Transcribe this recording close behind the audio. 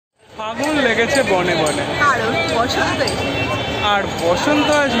আগুন লেগেছে বনে বনে। আর বসন্ত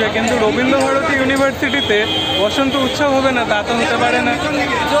আসবে, কিন্তু রবীন্দ্রভারতী ইউনিভার্সিটিতে বসন্ত উৎসব হবে না তা তো হতে পারে না।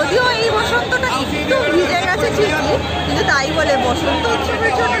 যদিও এই বসন্তটা একটু ভিজে গেছে ঠিকই, কিন্তু তাই বলে বসন্ত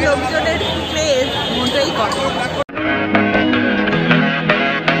উৎসবের জন্য লোকজনের ক্রেজ মনটাই করে।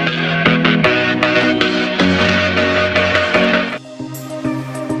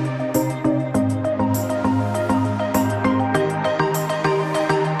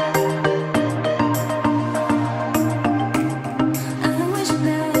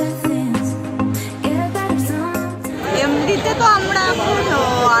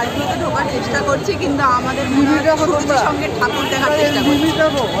 চেষ্টা করছি, কিন্তু আমাদের সঙ্গে ঠাকুর দেখার চেষ্টা করছি।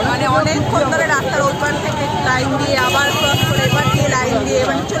 মানে অনেকক্ষণ ধরে রাস্তার ওপার থেকে লাইন দিয়ে আবার ক্রস করে এবার দিয়ে লাইন দিয়ে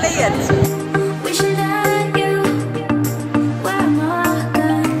মানে চলেই যাচ্ছে।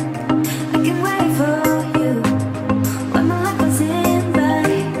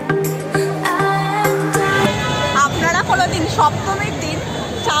 আপনারা কোনোদিন সপ্তমীর দিন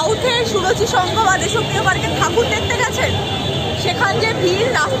সাউথের সুরুচি সংঘ বা দেশপ্রিয় পার্কে ঠাকুর দেখতে গেছেন? সেখান যে ভিড়,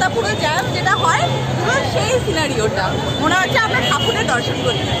 রাস্তা পুরো জ্যাম যেটা হয়, পুরো সেই সিনারিওটা মনে হচ্ছে আমরা ঠাকুরের দর্শন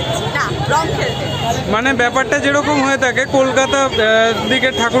করতে না রং খেলতে। মানে ব্যাপারটা যেরকম হয়ে থাকে কলকাতা দিকে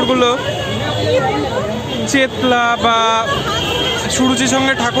ঠাকুরগুলো চেতলা বা সুরুচির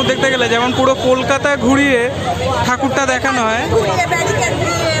সঙ্গে ঠাকুর দেখতে গেলে যেমন পুরো কলকাতা ঘুরিয়ে ঠাকুরটা দেখানো হয়,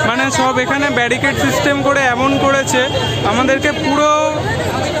 মানে সব এখানে ব্যারিকেড সিস্টেম করে এমন করেছে আমাদেরকে পুরো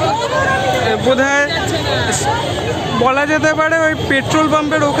বোধহয় বলা যেতে পারে ওই পেট্রোল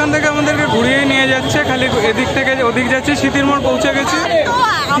পাম্পের ওখান থেকে আমাদেরকে ঘুরিয়ে নিয়ে যাচ্ছে, খালি এদিক থেকে ওদিক যাচ্ছে। স্মৃতির মোড় পৌঁছে গেছি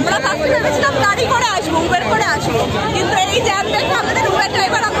আমরা, ভেবেছিলাম গাড়ি করে আসবো, উবের করে আসবো, কিন্তু এই জ্যাম দেখে আমাদের উবের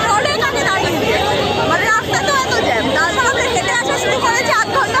ড্রাইভার আমাদের অনেক আগে দাঁড়িয়ে দিয়ে, মানে রাস্তা তো এত জ্যাম, তারপর আমরা হেঁটে আসা শুরু করেছি। 8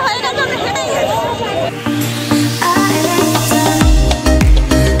 ঘন্টা হয়ে গেছে আমরা হেঁটেই গেছি।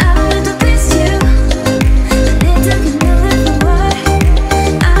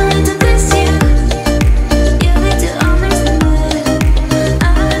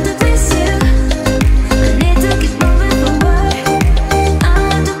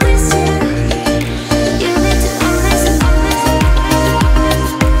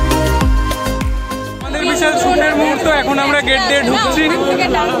 এখন আমরা গেট দিয়ে ঢুকছি।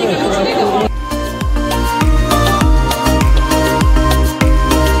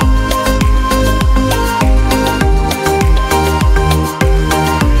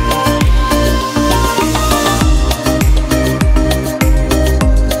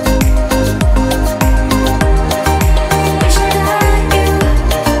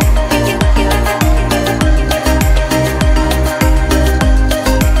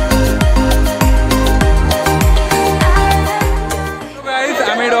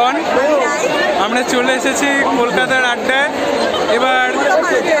 আমরা চলে এসেছি কলকাতার আড্ডায়। এবার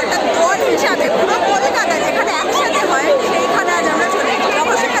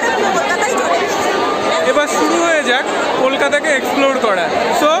এবার শুরু হয়ে যাক কলকাতাকে এক্সপ্লোর করা।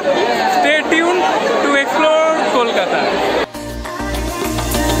 So stay tune to explore Kolkata.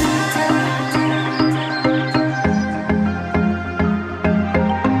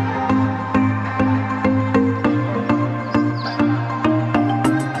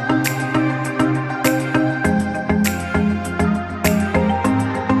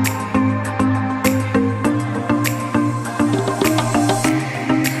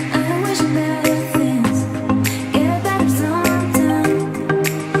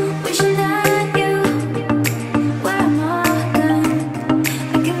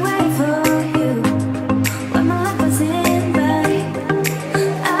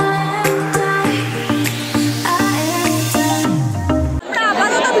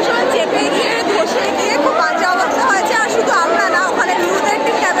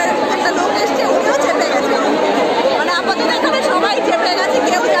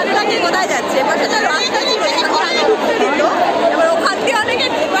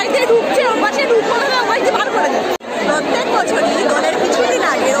 প্রত্যেক বছরই দোলের কিছুদিন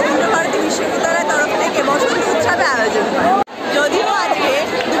আগে রবীন্দ্রভারতী বিশ্ববিদ্যালয়ের তরফ থেকে বসন্ত উৎসবের আয়োজন হয়। যদিও আজকে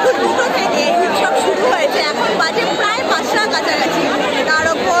দুপুর 2টো থেকে উৎসব শুরু হয়েছে, এখন বাজে প্রায় 5টার কাছাকাছি। তার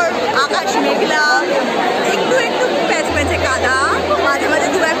ওপর আকাশ মেঘলা, একটু একটু প্যাচপ্যাচে কাদা, মাঝে মাঝে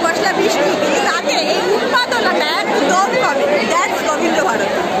 2-1 পশলা বৃষ্টি, কিন্তু তাতে এই উন্মাদনাটা একদম কমে। দ্যাটস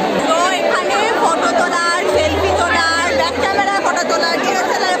রবীন্দ্রভারতী। তো এখানে ফটো তোলার, সেলফি তোলার, ব্যাক ক্যামেরায় ফটো তোলার,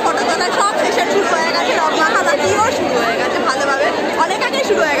 ডিএসএলআর ফটো তোলার সব সেশন শুরু হয়ে গেছে। রং মাখামাখিও শুরু হয়ে গেছে ভালোভাবে, অনেক আগে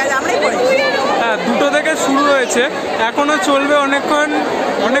শুরু হয়ে গেছে, আমরাই করেছি। হ্যাঁ, 2টো থেকে শুরু হয়েছে, এখনো চলবে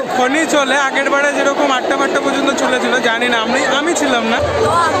অনেকক্ষণই চলে। আগের বারে যেরকম 8টা পর্যন্ত চলেছিল, জানি না, আমি ছিলাম না। তো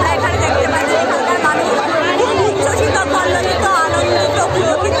আমরা এখানে দেখতে পাচ্ছি এখানকার মানুষ খুব উচ্ছ্বসিত, পল্লবিত, আনন্দিত,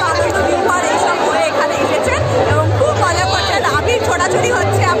 পুলকিত, আনন্দ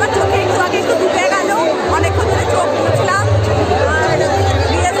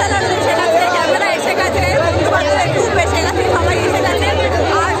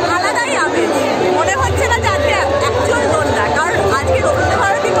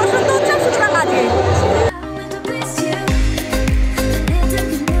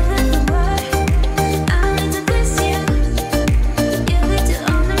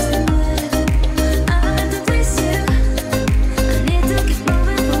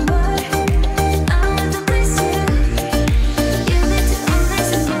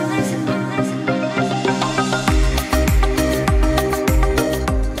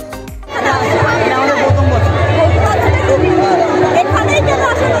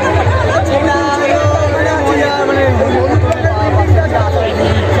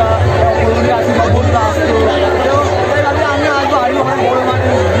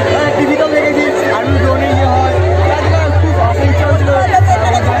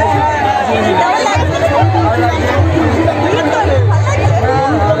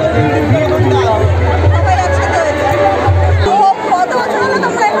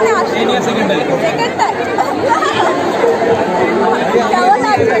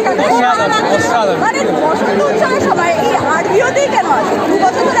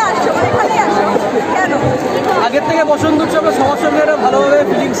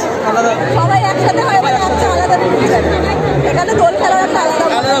সবাই একসাথে হয় বলে একটা আলাদা অনুষ্ঠান। এখানে দোল খেলার একটা আলাদা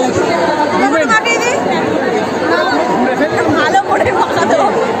মাখিয়ে দিই ভালো করে মাখাতে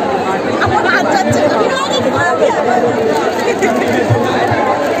হবে। আমার হাত যাচ্ছে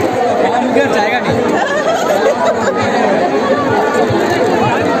জায়গা নেই।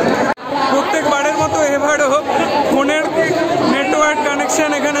 প্রত্যেকবারের মতো এবারও ফোনের নেটওয়ার্ক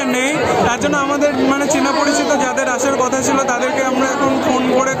কানেকশন এখানে নেই, তার জন্য আমাদের মানে চেনা পরিচিত যাদের আসার কথা ছিল তাদেরকে আমরা এখন ফোন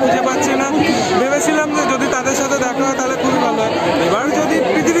করে খুঁজে পাচ্ছি না। ভেবেছিলাম যে যদি তাদের সাথে দেখা হয় তাহলে খুবই ভালো হয়। এবার যদি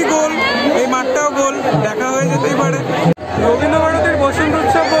পৃথিবী গোল, এই মাঠটাও গোল, দেখা হয়ে যেতেই পারে। রবীন্দ্রভারতীর বসন্ত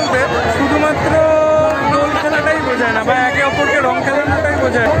উৎসব বলতে শুধুমাত্র দোল খেলাটাই বোঝায় না বা একে অপরকে রং খেলানোটাই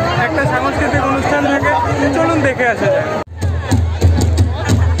বোঝায়, একটা সাংস্কৃতিক অনুষ্ঠান থাকে। চলুন দেখে আসা যায়।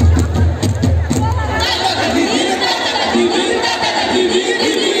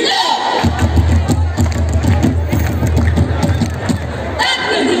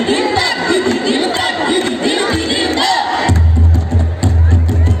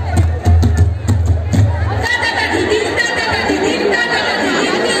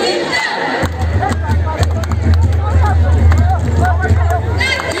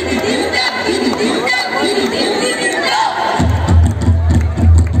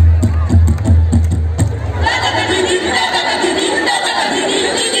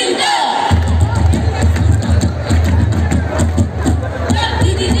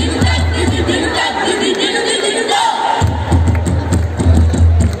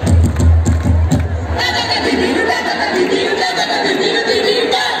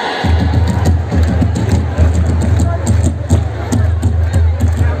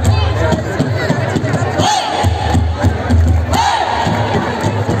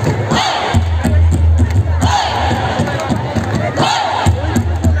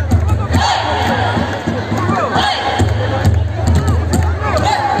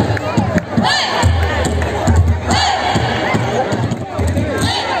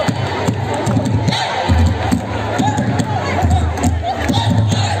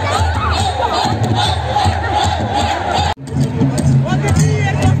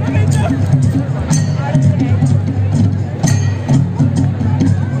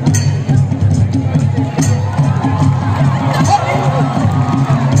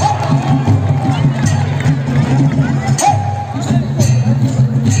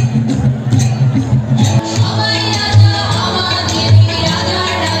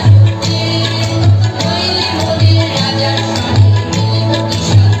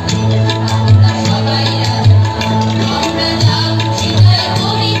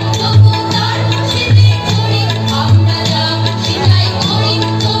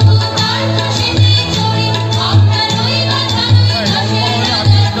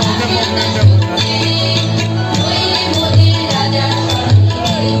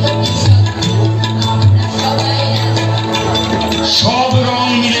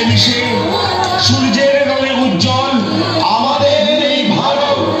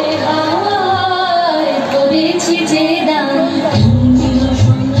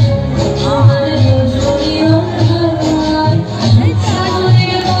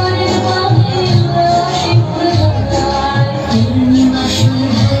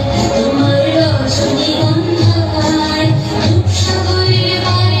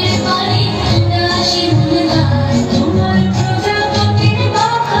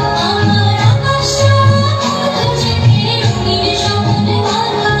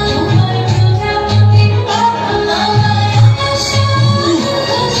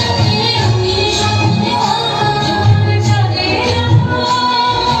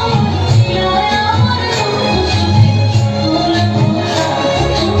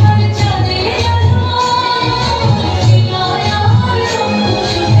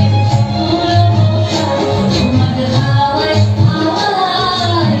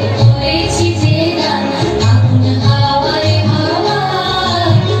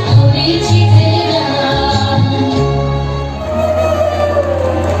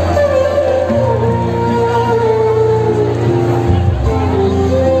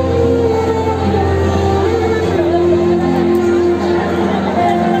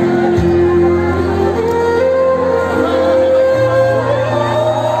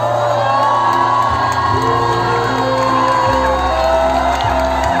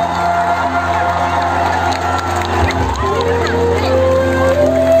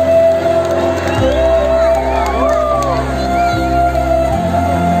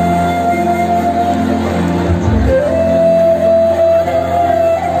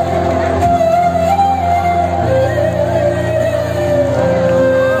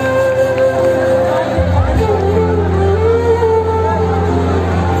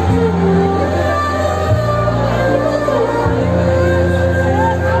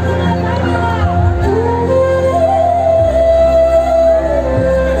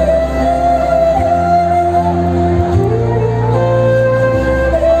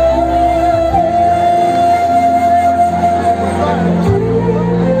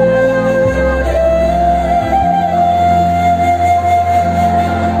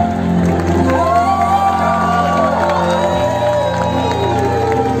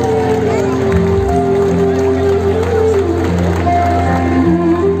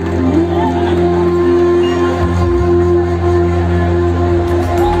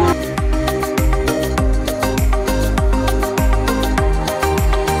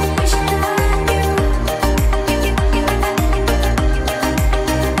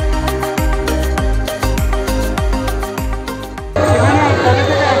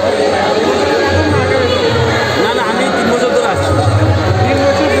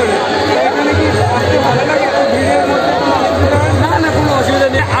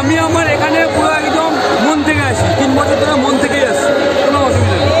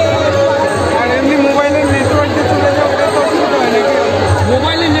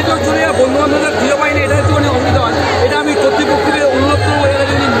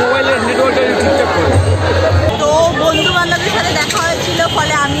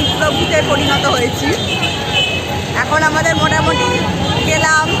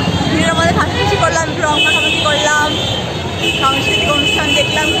 সাংস্কৃতিক অনুষ্ঠান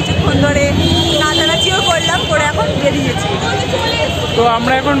দেখলাম কিছুক্ষণ ধরে, নাচানাচিও করলাম, করে এখন বেরিয়েছি। তো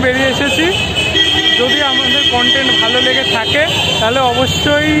আমরা এখন বেরিয়ে এসেছি। যদি আমাদের কন্টেন্ট ভালো লেগে থাকে তাহলে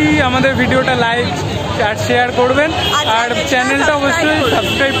অবশ্যই আমাদের ভিডিওটা লাইক আর শেয়ার করবেন, আর চ্যানেলটা অবশ্যই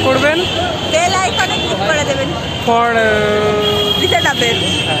সাবস্ক্রাইব করবেন, বেল আইকনে ক্লিক করে দেবেন ফর রিসেন্ট আপডেট।